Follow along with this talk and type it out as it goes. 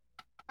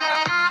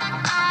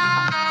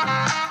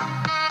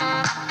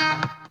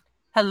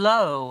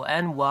Hello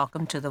and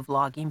welcome to the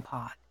Vlogging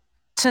Pod.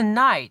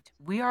 Tonight,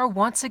 we are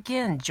once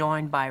again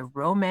joined by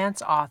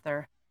romance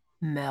author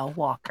Mel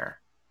Walker.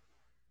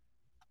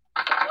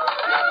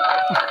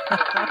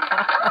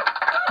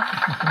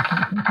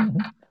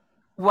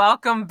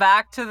 Welcome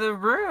back to the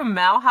room,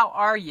 Mel. How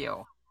are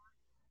you?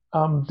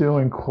 I'm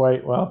doing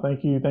quite well.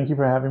 Thank you. Thank you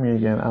for having me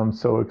again. I'm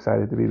so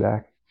excited to be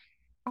back.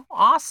 Oh,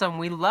 awesome.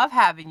 We love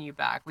having you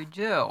back. We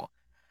do.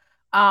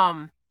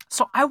 Um,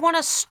 so I want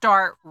to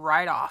start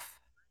right off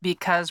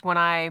because when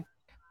I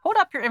pulled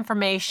up your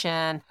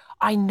information,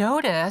 I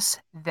noticed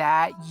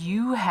that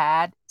you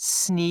had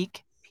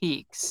sneak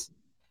peeks.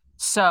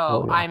 So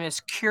Oh yeah. I'm as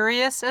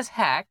curious as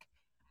heck.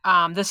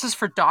 This is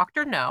for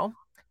Dr. No.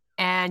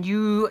 And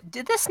you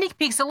did the sneak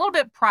peeks a little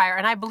bit prior,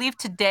 and I believe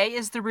today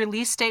is the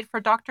release date for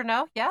Dr.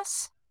 No,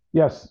 yes?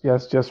 Yes,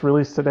 yes, just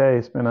released today.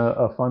 It's been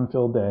a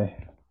fun-filled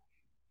day.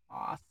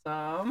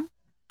 Awesome.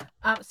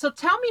 So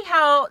tell me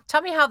how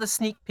the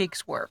sneak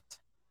peeks worked.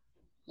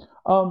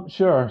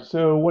 Sure.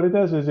 So what it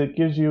does is it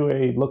gives you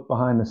a look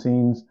behind the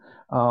scenes,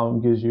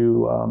 gives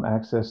you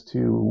access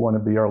to one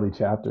of the early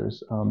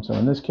chapters. So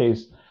in this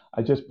case,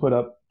 I just put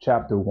up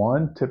chapter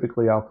one.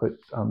 Typically, I'll put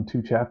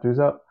two chapters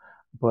up,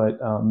 but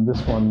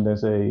this one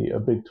there's a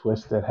big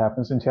twist that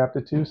happens in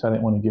chapter two, so I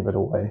didn't want to give it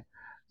away.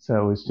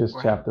 So it's just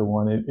Right. chapter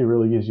one. It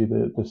really gives you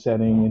the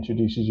setting,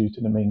 introduces you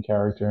to the main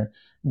character.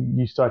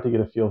 You start to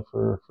get a feel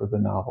for the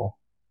novel.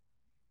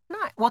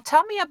 Nice. Well,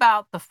 tell me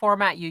about the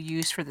format you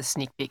use for the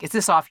sneak peek. Is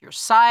this off your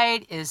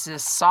site? Is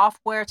this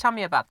software? Tell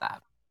me about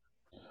that.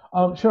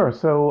 Sure.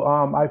 So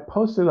I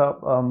posted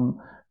up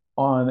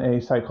on a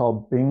site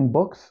called Bing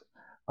Books.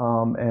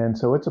 And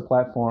so it's a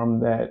platform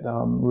that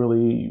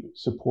really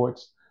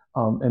supports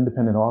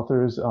independent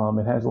authors.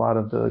 It has a lot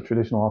of the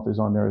traditional authors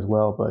on there as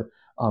well, but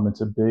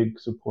it's a big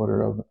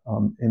supporter of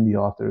indie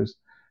authors.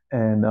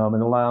 And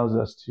it allows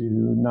us to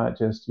not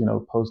just,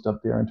 post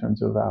up there in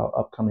terms of our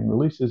upcoming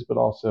releases, but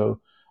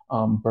also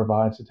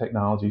provides the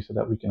technology so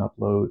that we can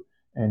upload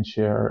and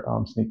share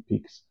sneak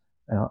peeks,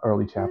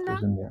 early No.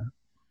 chapters in there.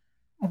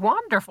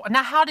 Wonderful.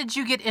 Now, how did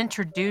you get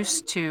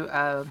introduced to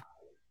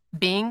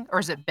Bing, or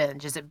is it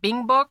Binge? Is it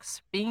Bing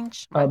Books?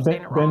 Binge? Am I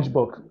saying it wrong? Binge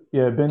Books,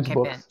 yeah, Binge Okay,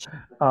 Books.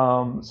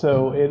 Binge.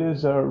 So it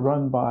is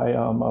run by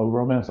a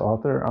romance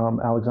author,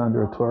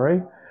 Alexandra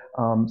Torre.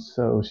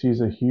 So she's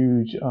a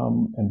huge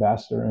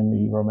ambassador in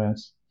the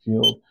romance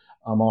field.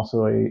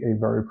 Also a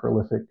very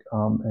prolific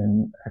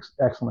and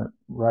excellent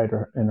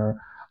writer in her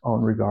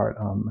own regard.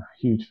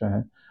 Huge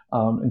fan.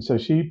 And so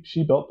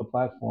she built the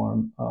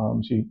platform.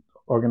 She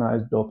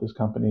organized, built this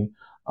company,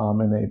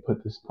 and they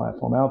put this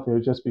platform out there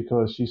just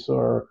because she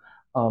saw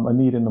a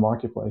need in the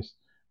marketplace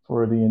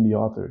for the indie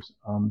authors.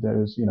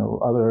 There's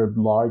other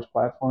large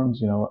platforms.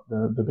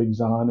 The big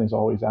Zon is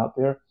always out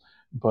there,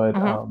 but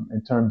Hmm.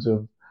 in terms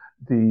of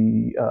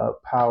the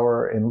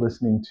power in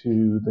listening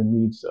to the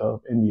needs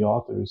of indie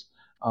authors,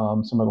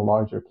 some of the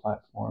larger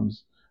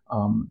platforms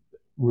um,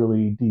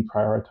 really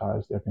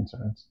deprioritize their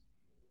concerns.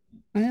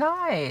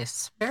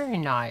 Nice. Very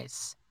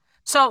nice.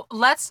 So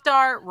let's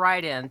start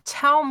right in.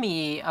 Tell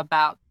me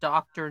about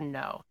Dr.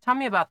 No. Tell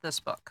me about this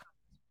book.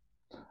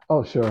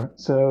 Oh, sure.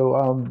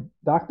 So,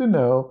 Dr.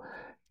 No,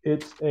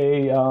 it's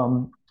a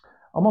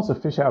almost a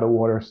fish out of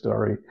water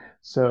story.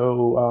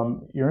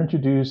 So, you're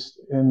introduced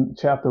in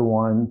chapter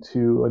one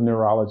to a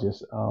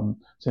neurologist,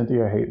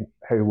 Cynthia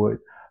Haywood.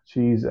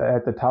 She's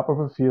at the top of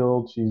her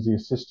field. She's the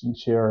assistant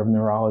chair of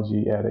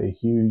neurology at a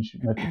huge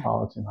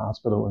metropolitan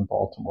hospital in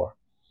Baltimore.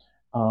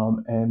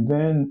 And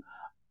then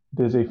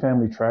there's a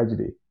family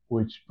tragedy,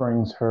 which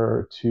brings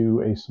her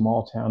to a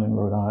small town in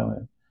Rhode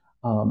Island,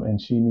 and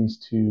she needs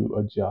to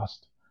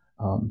adjust.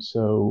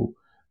 So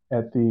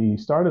at the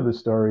start of the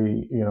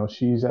story,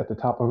 she's at the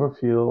top of her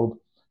field.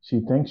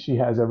 She thinks she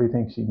has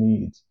everything she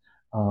needs,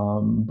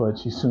 but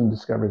she soon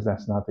discovers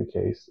that's not the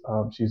case.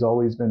 She's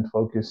always been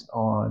focused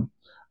on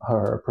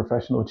her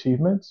professional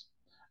achievements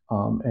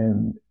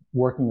and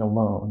working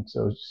alone.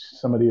 So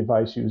some of the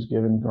advice she was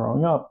given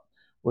growing up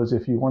was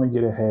if you want to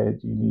get ahead,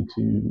 you need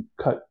to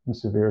cut and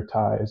severe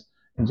ties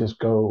and just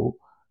go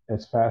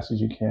as fast as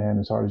you can,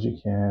 as hard as you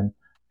can,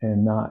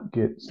 and not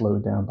get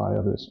slowed down by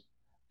others.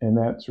 And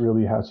that's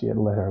really how she had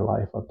led her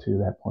life up to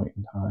that point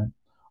in time.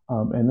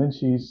 And then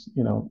she's,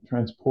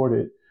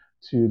 transported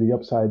to the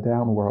upside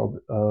down world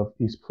of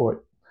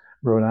Eastport,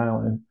 Rhode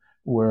Island,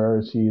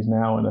 where she's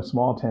now in a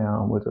small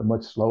town with a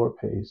much slower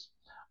pace,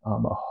 a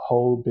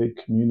whole big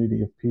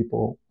community of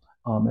people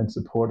and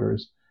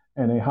supporters,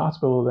 and a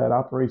hospital that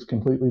operates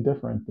completely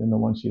different than the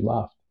one she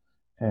left.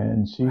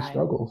 And she Right.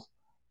 struggles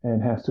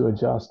and has to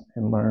adjust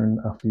and learn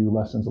a few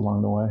lessons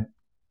along the way.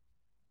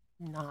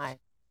 Nice.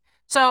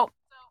 So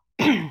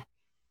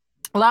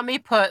let me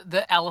put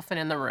the elephant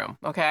in the room,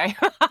 okay?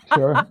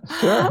 Sure,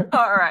 sure.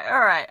 All right,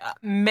 all right.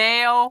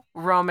 Male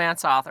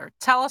romance author.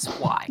 Tell us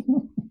why.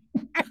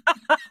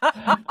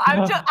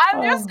 I'm just,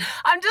 I'm just, um,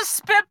 I'm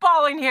just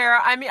spitballing here.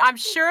 I mean, I'm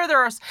sure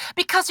there's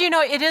because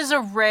it is a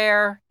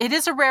rare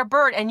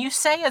bird, and you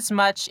say as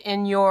much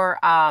in your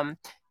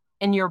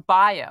in your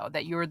bio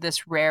that you're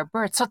this rare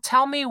bird. So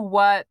tell me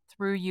what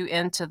threw you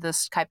into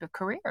this type of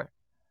career.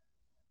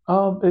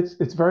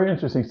 It's very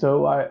interesting.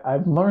 So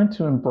I've learned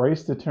to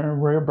embrace the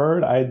term rare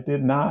bird. I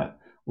did not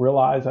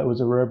realize I was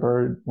a rare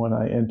bird when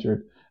I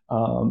entered.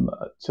 Um,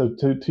 so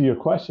to your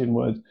question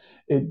was,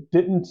 it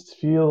didn't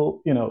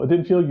feel, it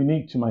didn't feel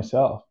unique to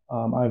myself.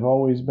 I've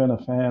always been a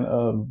fan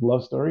of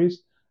love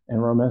stories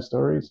and romance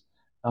stories,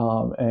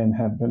 and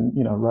have been,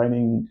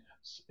 writing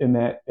in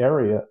that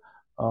area,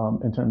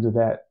 in terms of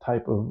that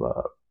type of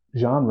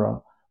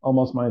genre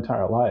almost my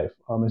entire life.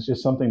 It's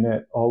just something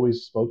that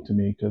always spoke to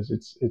me because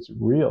it's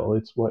real.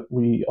 It's what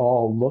we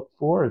all look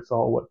for. It's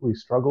all what we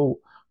struggle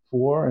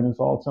for, and it's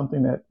all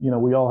something that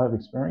we all have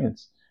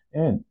experience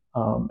in.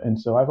 And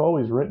so I've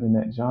always written in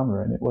that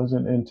genre, and it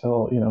wasn't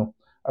until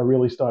I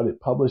really started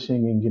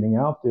publishing and getting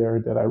out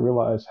there that I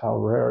realized how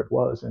rare it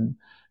was. And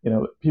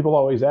people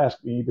always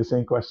ask me the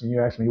same question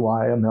you asked me,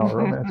 why a male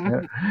romance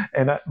man?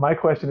 And my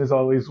question is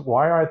always,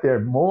 why aren't there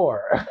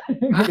more?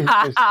 It's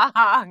just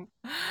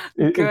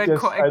it Good.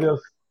 just I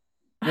just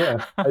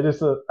yeah,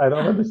 I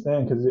don't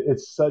understand because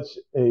it's such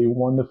a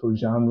wonderful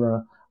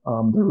genre.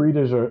 The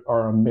readers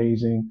are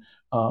amazing.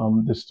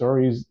 The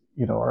stories,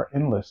 are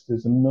endless.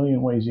 There's a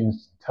million ways you can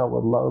tell a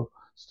love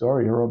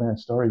story, a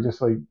romance story,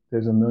 just like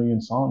there's a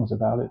million songs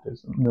about it.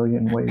 There's a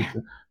million ways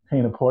to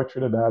paint a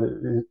portrait about it.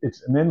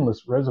 It's an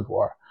endless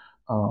reservoir.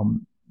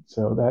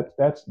 So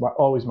that's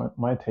always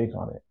my take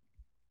on it.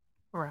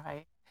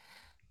 Right.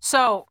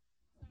 So,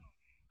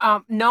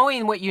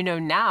 knowing what you know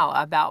now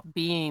about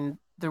being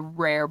the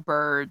rare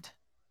bird,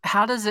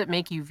 how does it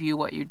make you view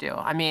what you do?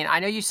 I mean, I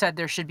know you said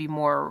there should be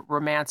more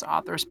romance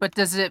authors, but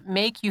does it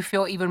make you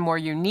feel even more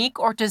unique,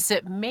 or does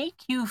it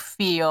make you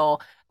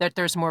feel that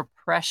there's more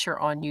pressure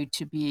on you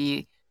to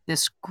be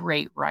this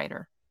great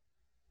writer?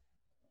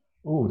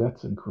 Oh,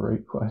 that's a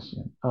great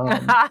question.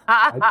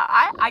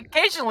 I I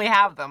occasionally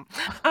have them.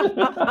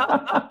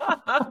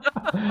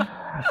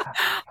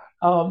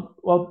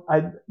 Well,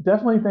 I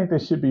definitely think there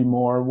should be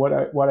more.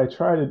 What I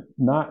try to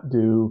not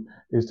do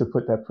is to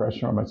put that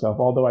pressure on myself,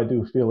 although I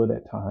do feel it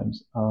at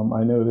times.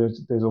 I know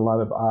there's a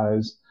lot of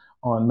eyes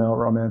on male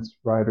romance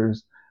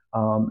writers,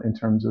 in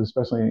terms of,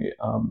 especially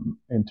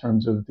in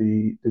terms of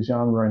the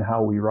genre and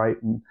how we write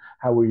and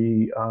how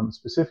we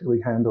specifically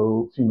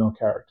handle female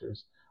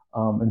characters.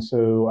 And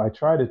so I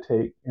try to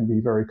take and be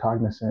very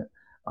cognizant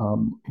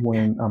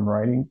when I'm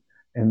writing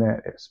in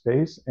that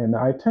space, and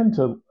I tend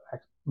to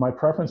my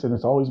preference, and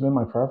it's always been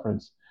my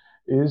preference,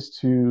 is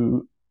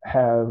to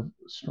have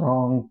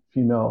strong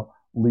female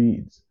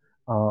leads.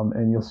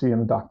 And you'll see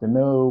in Dr.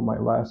 No, my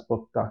last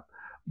book,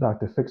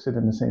 Dr. Fix-It,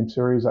 in the same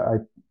series, I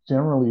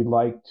generally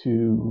like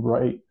to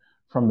write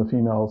from the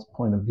female's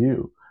point of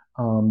view,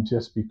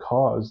 just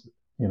because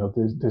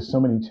there's so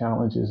many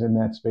challenges in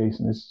that space,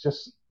 and it's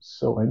just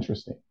so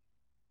interesting.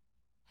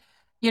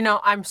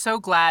 I'm so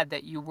glad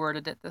that you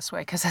worded it this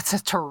way because that's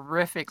a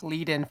terrific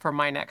lead in for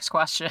my next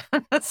question.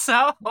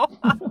 So,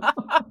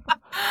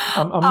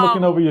 I'm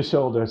looking um, over your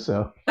shoulder,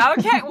 so.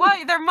 okay, well,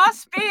 there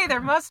must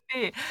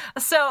be.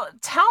 So,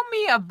 tell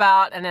me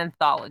about an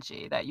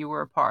anthology that you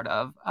were a part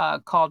of,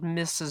 called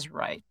Mrs.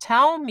 Right.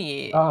 Ah,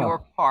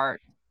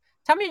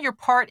 Tell me your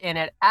part in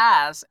it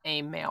as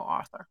a male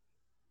author.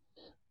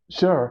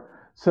 Sure.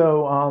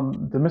 So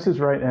the Mrs.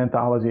 Wright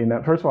anthology, and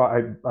first of all,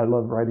 I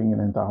love writing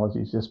in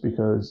anthologies just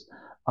because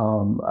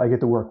I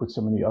get to work with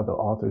so many other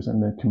authors in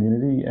the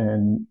community,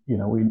 and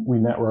we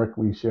network,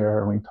 we share,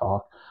 and we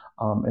talk,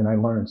 and I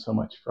learn so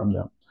much from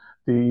them.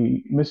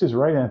 The Mrs.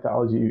 Wright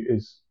anthology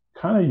is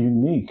kind of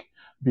unique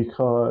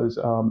because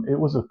it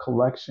was a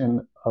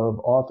collection of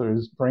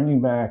authors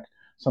bringing back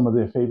some of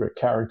their favorite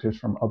characters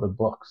from other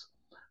books.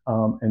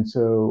 And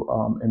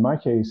so, in my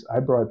case, I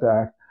brought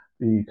back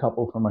the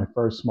couple from my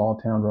first small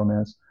town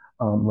romance,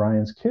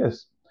 Ryan's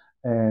Kiss.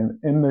 And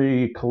in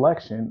the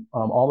collection,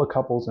 all the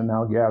couples are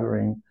now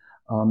gathering.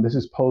 This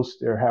is post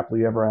their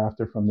happily ever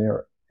after from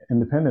their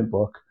independent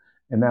book,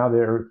 and now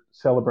they're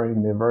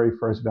celebrating their very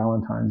first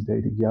Valentine's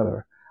Day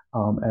together,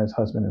 as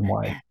husband and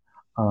wife.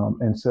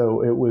 And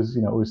so it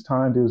was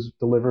timed. It was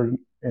delivered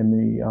in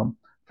the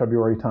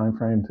February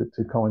timeframe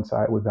to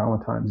coincide with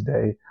Valentine's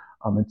Day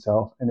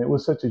itself, and it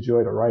was such a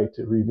joy to write,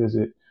 to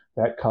revisit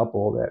that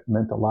couple. That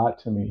meant a lot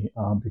to me,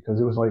 because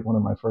it was like one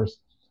of my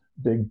first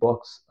big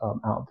books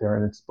out there,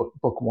 and it's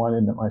book one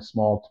in my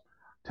small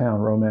town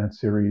romance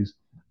series,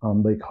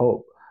 Lake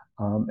Hope.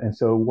 And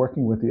so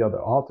working with the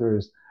other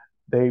authors,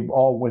 they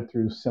all went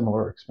through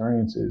similar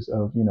experiences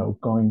of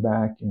going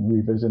back and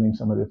revisiting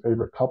some of their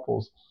favorite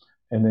couples,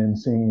 and then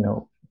seeing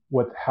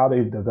what how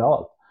they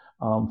developed,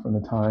 from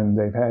the time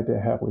they've had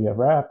their happily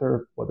ever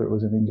after, whether it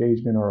was an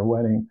engagement or a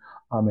wedding,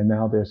 and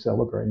now they're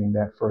celebrating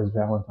that first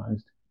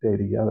Valentine's Day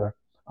together.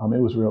 It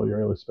was really,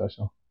 really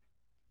special.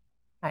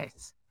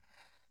 Nice.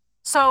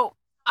 So,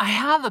 I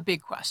have a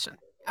big question.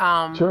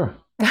 Um, Sure,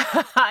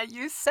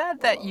 you said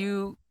that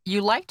you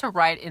like to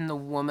write in the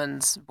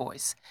woman's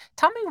voice.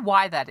 Tell me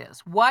why that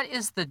is. What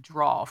is the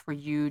draw for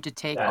you to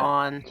take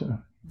on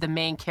sure. the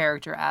main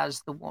character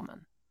as the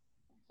woman?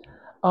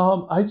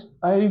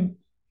 I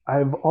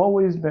I've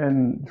always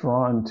been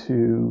drawn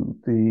to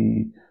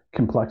the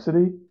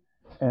complexity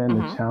and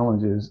the Mm-hmm.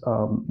 challenges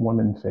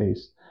women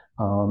face.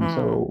 Mm.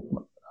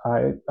 So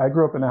I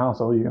grew up in a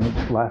household. You're going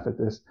to laugh at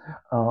this.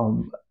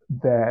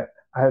 That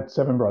I had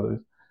seven brothers,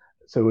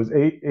 so it was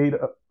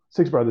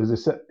six brothers.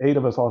 There's eight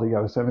of us all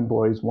together, seven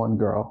boys, one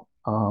girl.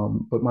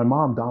 But my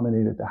mom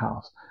dominated the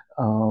house,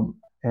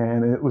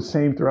 and it was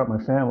same throughout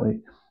my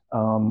family.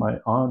 My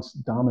aunts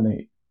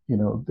dominate,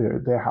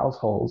 their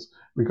households,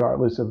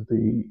 regardless of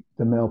the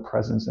male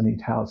presence in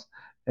each house.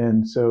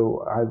 And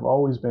so I've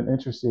always been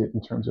interested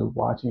in terms of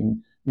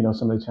watching,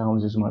 some of the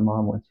challenges my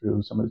mom went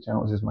through, some of the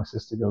challenges my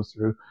sister goes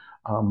through,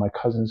 my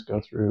cousins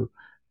go through,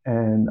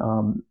 and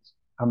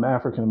I'm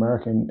African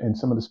American, and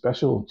some of the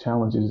special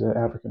challenges that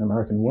African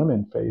American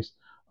women face,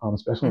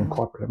 especially in Mm-hmm.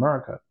 corporate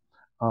America,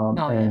 Oh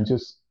yeah. and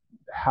just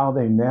how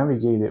they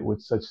navigate it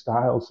with such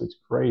style, such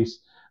grace,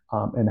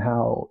 and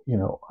how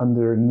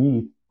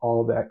underneath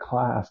all that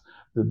class,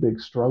 the big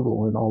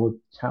struggle and all the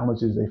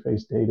challenges they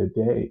face day to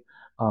day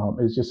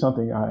is just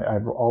something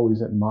I've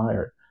always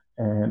admired,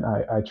 and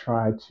I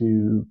try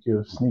to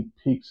give sneak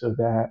peeks of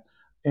that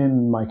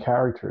in my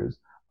characters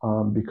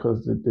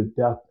because the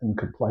depth and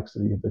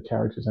complexity of the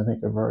characters I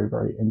think are very,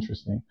 very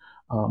interesting.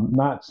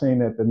 Not saying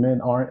that the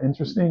men aren't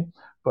interesting,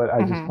 but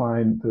I just Mm-hmm.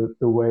 find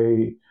the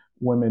way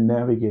women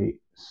navigate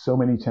so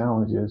many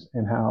challenges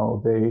and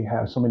how they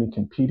have so many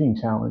competing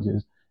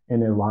challenges in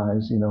their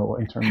lives,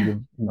 in terms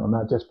of,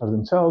 not just for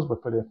themselves,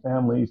 but for their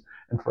families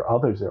and for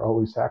others. They're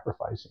always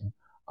sacrificing.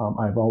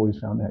 I've always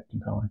found that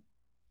compelling.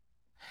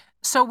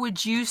 So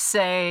would you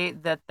say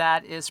that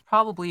that is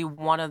probably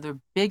one of the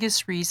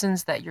biggest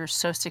reasons that you're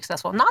so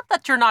successful? Not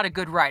that you're not a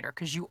good writer,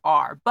 because you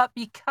are, but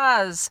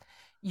because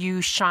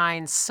you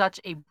shine such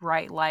a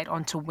bright light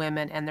onto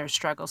women and their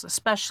struggles,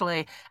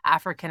 especially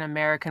African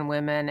American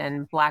women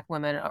and Black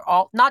women,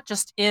 all not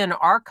just in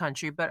our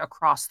country, but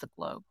across the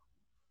globe.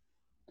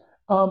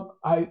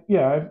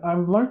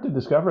 I've learned to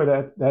discover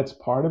that that's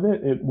part of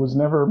it. It was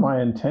never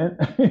my intent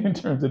in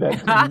terms of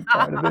that being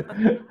part of it.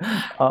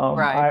 Um,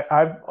 Right.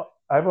 I, I've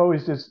I've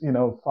always just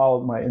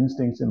followed my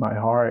instincts in my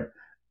heart,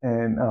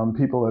 and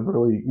people have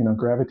really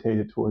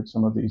gravitated towards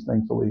some of these,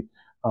 thankfully,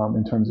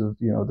 in terms of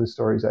the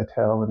stories I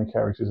tell and the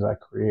characters I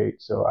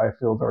create. So I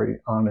feel very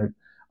honored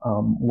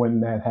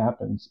when that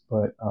happens.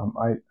 But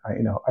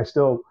I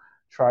still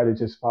try to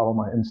just follow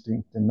my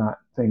instinct and not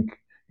think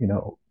you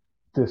know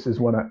this is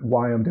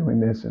why I'm doing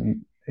this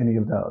and any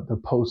of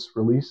the post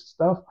release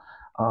stuff.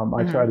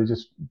 I try Mhm. to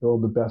just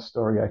build the best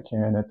story I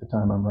can at the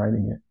time I'm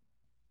writing it.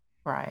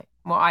 Right.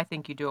 Well, I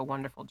think you do a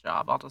wonderful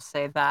job. I'll just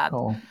say that.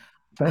 Oh,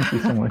 thank you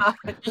so much.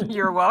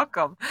 You're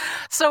welcome.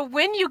 So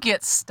when you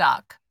get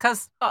stuck,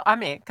 because I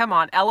mean, come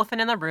on,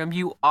 elephant in the room,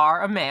 you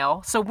are a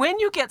male. So when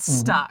you get Mhm.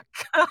 stuck,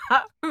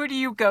 who do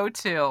you go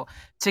to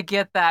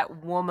get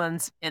that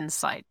woman's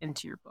insight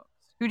into your books?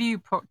 Who do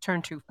you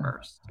turn to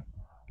first?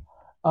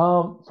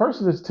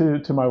 First is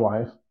to my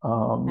wife,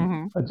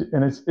 Hmm.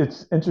 and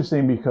it's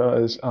interesting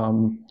because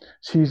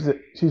she's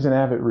an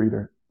avid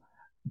reader,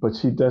 but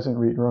she doesn't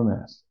read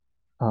romance.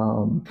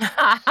 Um,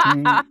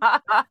 she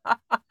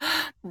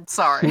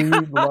Sorry.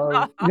 she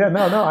loves yeah,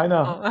 no, I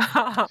know.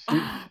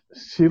 she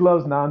she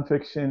loves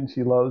nonfiction.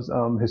 She loves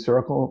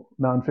historical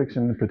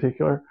nonfiction in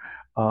particular,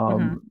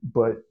 Hmm.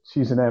 but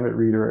she's an avid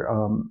reader.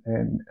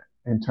 And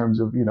in terms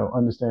of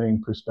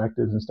understanding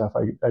perspectives and stuff,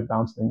 I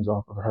bounce things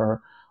off of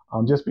her.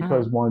 Just Hmm.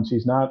 because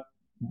she's not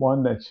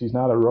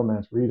a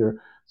romance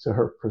reader, so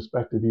her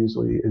perspective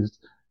usually is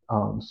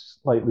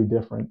slightly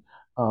different.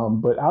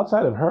 But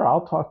outside of her,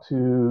 I'll talk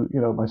to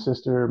my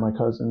sister, my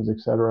cousins,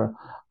 etc.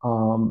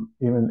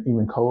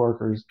 Even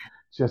coworkers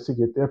just to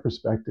get their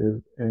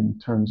perspective in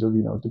terms of,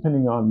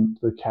 depending on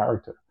the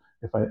character.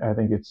 If I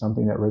think it's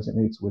something that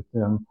resonates with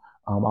them,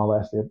 I'll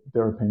ask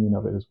their opinion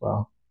of it as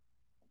well.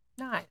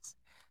 Nice.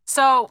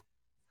 So,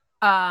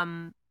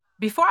 um,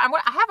 before I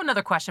have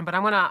another question, but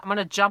I'm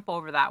gonna jump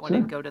over that one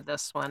and Sure. go to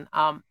this one.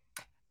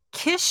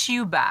 Kiss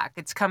You Back.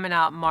 It's coming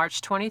out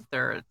March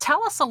 23rd.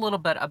 Tell us a little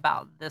bit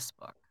about this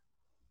book.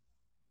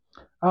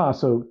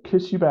 So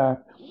Kiss You Back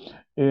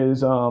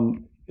is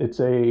it's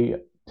a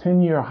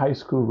 10-year high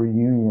school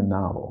reunion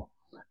novel.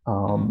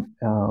 Hmm.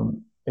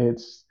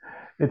 It's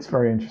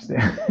very interesting.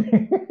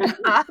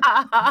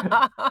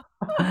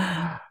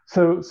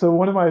 So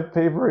one of my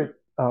favorite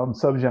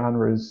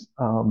subgenres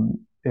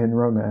in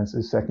romance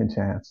is second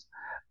chance.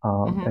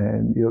 Hmm.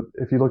 And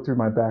if you look through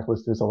my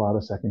backlist, there's a lot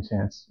of second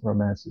chance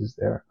romances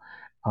there.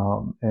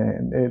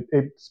 And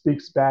it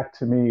speaks back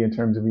to me in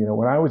terms of,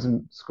 when I was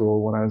in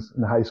school, when I was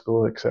in high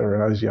school, et cetera,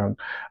 and I was young,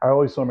 I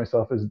always saw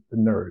myself as the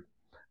nerd.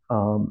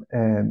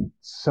 And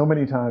so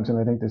many times, and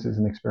I think this is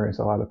an experience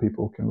a lot of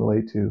people can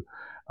relate to,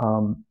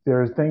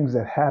 there are things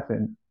that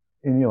happen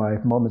in your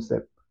life, moments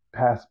that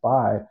pass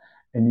by,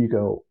 and you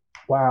go,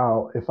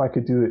 wow, if I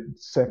could do it,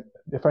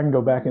 if I can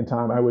go back in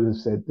time, I would have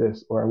said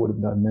this or I would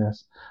have done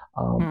this.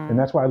 And Hmm.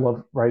 that's why I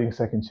love writing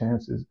second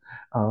chances,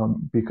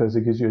 because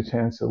it gives you a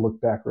chance to look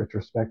back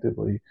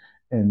retrospectively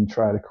and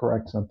try to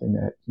correct something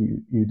that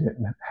you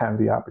didn't have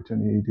the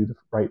opportunity to do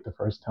right the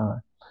first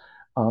time.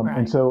 And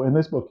Right. so in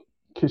this book,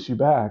 Kiss You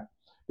Back,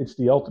 it's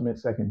the ultimate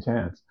second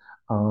chance.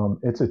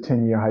 It's a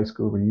 10-year high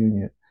school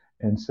reunion.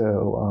 And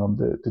so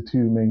the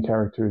two main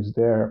characters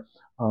there,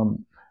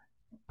 um,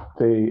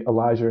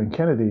 Elijah and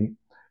Kennedy,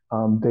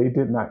 they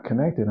did not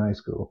connect in high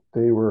school.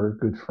 They were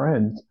good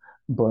friends,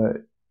 but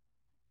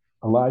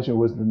Elijah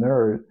was the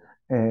nerd,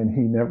 and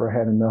he never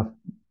had enough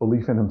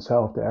belief in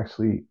himself to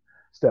actually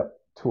step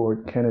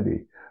toward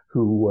Kennedy,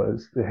 who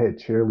was the head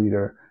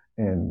cheerleader,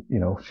 and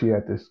she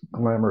had this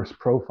glamorous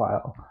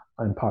profile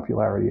and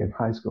popularity in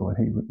high school, and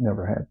he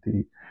never had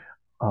the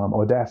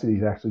audacity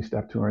to actually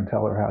step to her and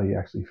tell her how he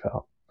actually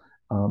felt.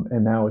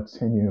 And now it's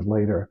 10 years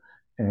later,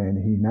 and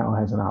he now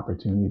has an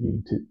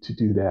opportunity to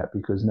do that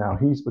because now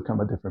he's become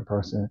a different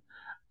person.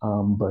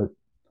 But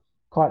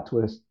plot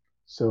twist,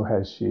 so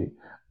has she.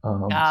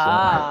 So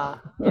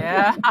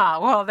Yeah.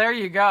 Well, there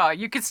you go.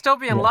 You could still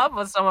be in yeah, love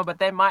with someone, but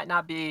they might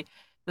not be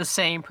the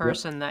same yep,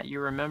 person that you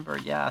remember.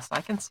 Yes,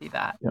 I can see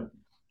that. yep, yep,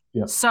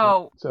 yep.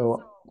 So,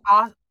 So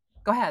uh,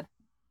 go ahead.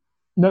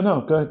 no,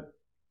 no, good.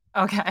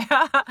 Okay.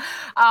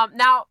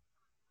 Now,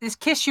 is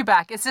Kiss You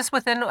Back, is this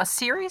within a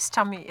series?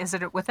 Tell me, is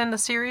it within the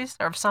series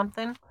or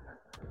something?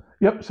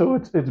 Yep. So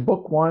it's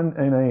book one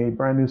in a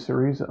brand new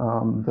series,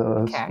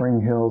 the Okay.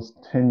 Spring Hills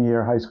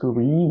 10-year high school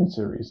reunion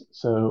series.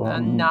 So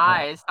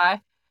Nice.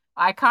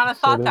 I kind of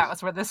so thought that there's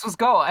was where this was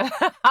going.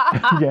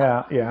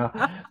 yeah,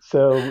 yeah.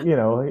 So,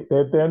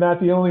 they're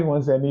not the only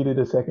ones that needed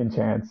a second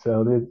chance.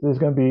 So there's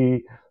going to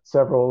be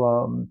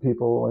several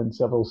people and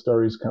several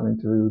stories coming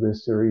through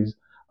this series.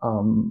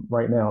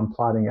 Right now, I'm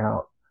plotting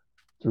out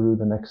through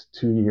the next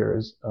 2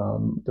 years,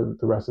 the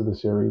rest of the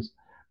series.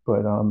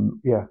 But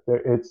yeah,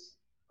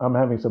 I'm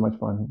having so much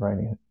fun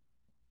writing it.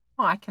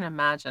 Oh, I can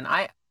imagine.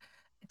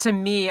 To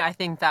me, I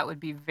think that would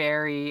be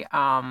very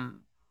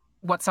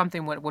what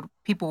something would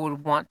people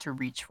would want to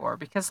reach for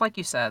because like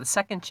you said,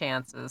 second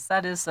chances,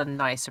 that is a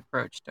nice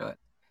approach to it.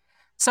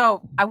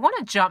 So I want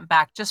to jump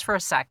back just for a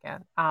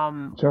second.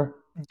 Sure.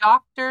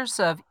 Doctors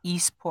of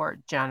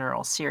Eastport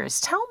General series.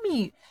 Tell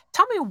me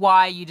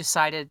why you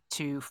decided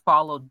to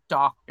follow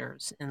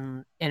doctors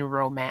in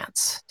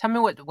romance. Tell me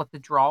what the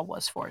draw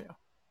was for you.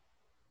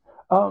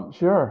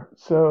 Sure.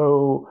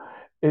 So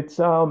it's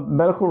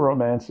medical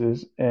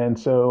romances, and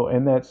so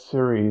in that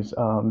series,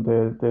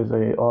 there's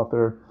a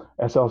author,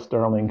 S.L.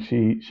 Sterling.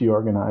 She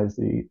organized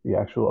the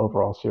actual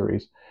overall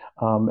series,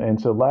 and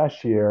so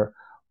last year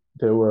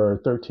there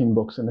were 13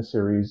 books in the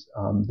series.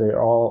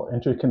 They're all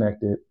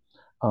interconnected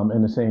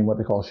in the same what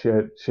they call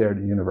shared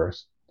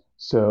universe.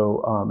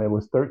 So it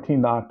was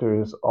 13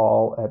 doctors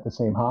all at the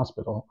same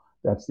hospital.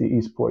 That's the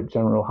Eastport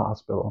General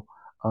Hospital,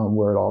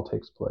 where it all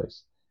takes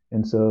place.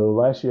 And so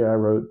last year I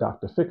wrote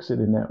Dr. Fix It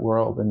in that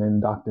world, and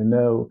then Dr.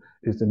 No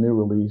is the new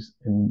release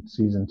in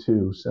season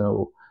two.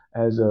 So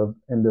as of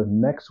end of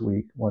next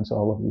week, once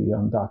all of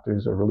the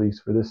doctors are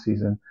released for this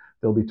season,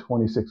 there'll be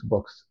 26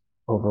 books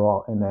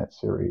overall in that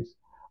series.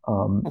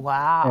 Um,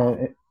 Wow.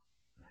 and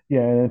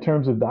yeah, and in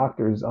terms of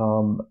doctors,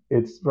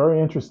 it's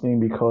very interesting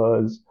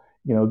because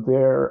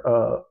they're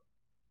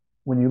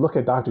when you look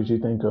at doctors, you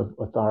think of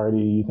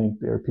authority. You think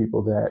they're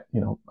people that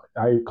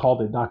I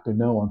called it Doctor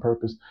No on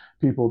purpose.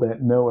 People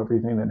that know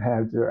everything and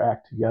have their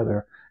act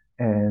together,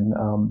 and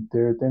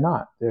they're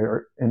not.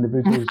 They're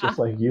individuals just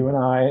like you and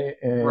I,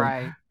 and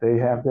Right. they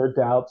have their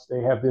doubts,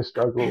 they have their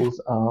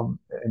struggles,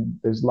 and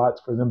there's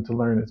lots for them to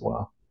learn as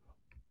well.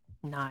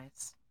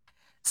 Nice.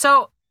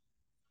 So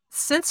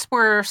since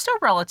we're still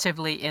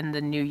relatively in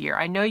the new year,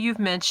 I know you've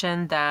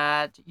mentioned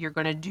that you're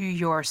going to do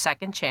your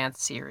second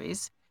chance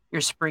series,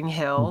 your Spring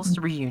Hills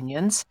Mhm.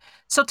 reunions.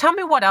 So tell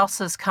me what else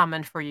is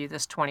coming for you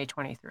this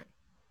 2023.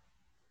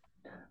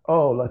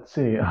 Oh, let's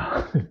see.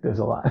 There's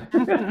a lot.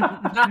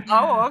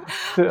 Oh,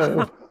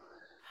 So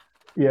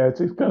yeah, it's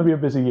going to be a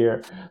busy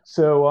year.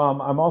 So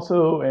I'm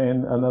also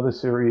in another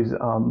series,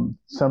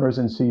 Summers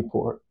in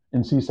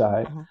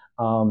Seaside.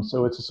 mhm.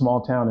 So it's a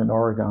small town in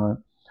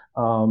Oregon.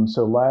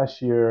 So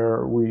last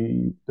year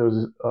there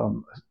was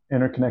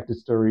interconnected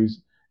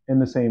stories in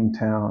the same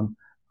town.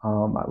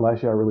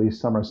 Last year I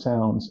released Summer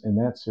Sounds in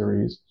that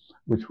series,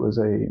 which was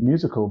a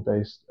musical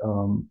based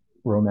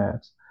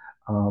romance.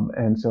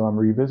 And so I'm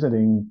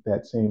revisiting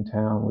that same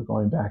town. We're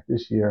going back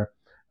this year,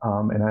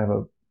 and I have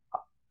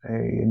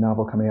a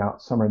novel coming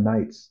out, Summer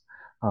Nights,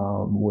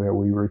 where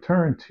we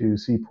return to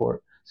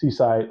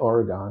Seaside,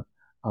 Oregon,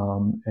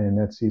 and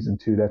that's season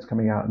two. That's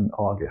coming out in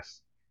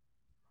August.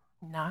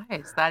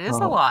 Nice. That is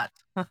a Uh, lot.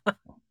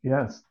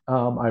 yes,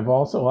 I've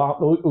also.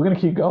 We're going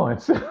to keep going.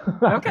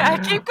 Okay,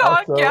 keep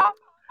going.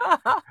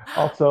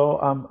 also,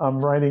 Yeah. I'm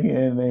writing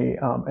in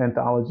a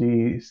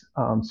anthology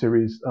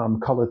series,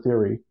 Color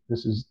Theory.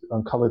 This is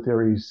Color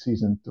Theory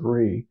season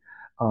three.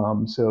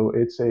 So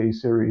it's a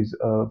series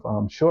of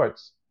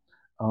shorts,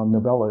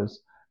 novellas.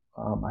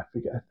 I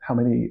forget how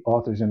many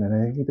authors in it.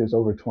 I think there's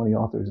over 20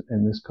 authors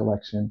in this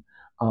collection,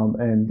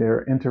 and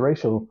they're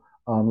interracial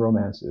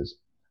romances.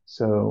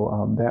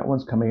 So that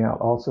one's coming out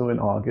also in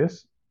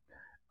August.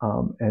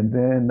 And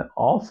then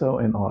also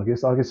in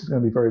August is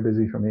going to be very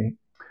busy for me.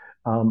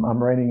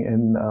 I'm writing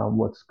in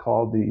what's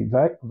called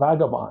the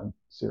Vagabond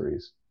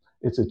series.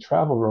 It's a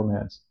travel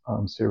romance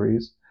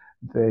series.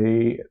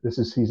 This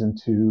is season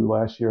two.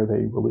 Last year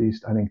they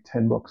released, I think,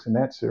 10 books in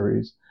that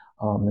series,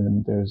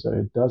 and there's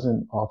a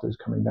dozen authors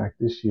coming back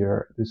this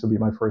year. This will be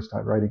my first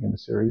time writing in the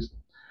series,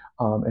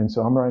 and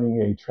so I'm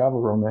writing a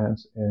travel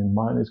romance, and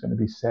mine is going to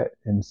be set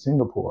in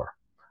Singapore,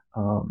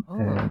 Oh,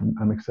 and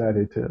I'm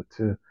excited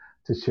to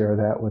share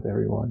that with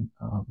everyone.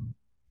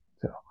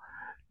 So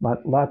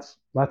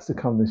lots to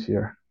come this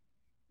year.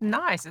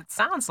 nice. It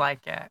sounds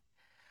like it.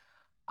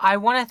 I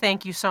want to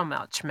thank you so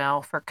much,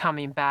 Mel, for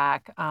coming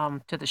back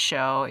to the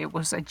show. It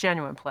was a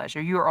genuine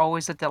pleasure. You are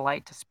always a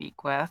delight to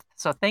speak with.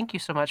 So thank you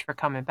so much for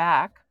coming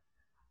back.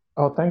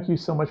 Oh, thank you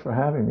so much for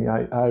having me.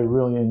 I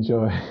really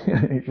enjoy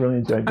I really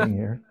enjoy being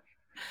here.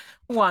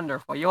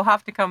 Wonderful. You'll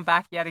have to come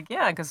back yet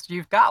again because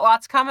you've got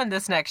lots coming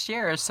this next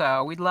year.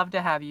 So we'd love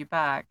to have you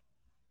back.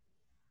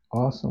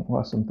 Awesome,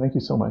 awesome. Thank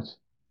you so much.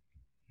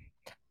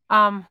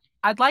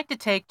 I'd like to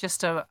take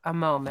just a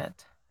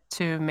moment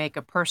to make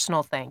a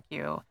personal thank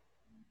you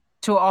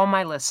to all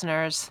my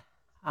listeners.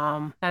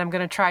 And I'm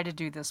going to try to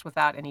do this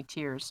without any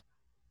tears.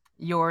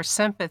 Your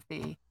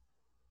sympathy,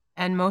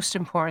 and most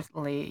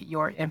importantly,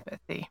 your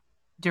empathy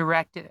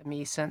directed at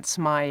me since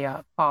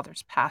my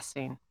father's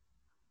passing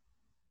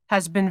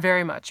has been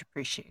very much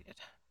appreciated.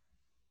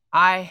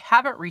 I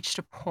haven't reached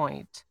a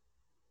point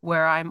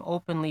where I'm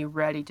openly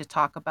ready to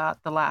talk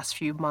about the last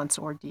few months'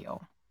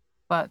 ordeal,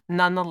 but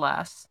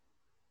nonetheless,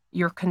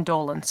 your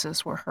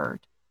condolences were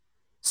heard.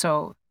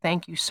 So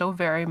thank you so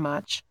very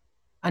much.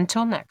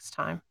 Until next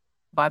time,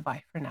 bye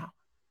bye for now.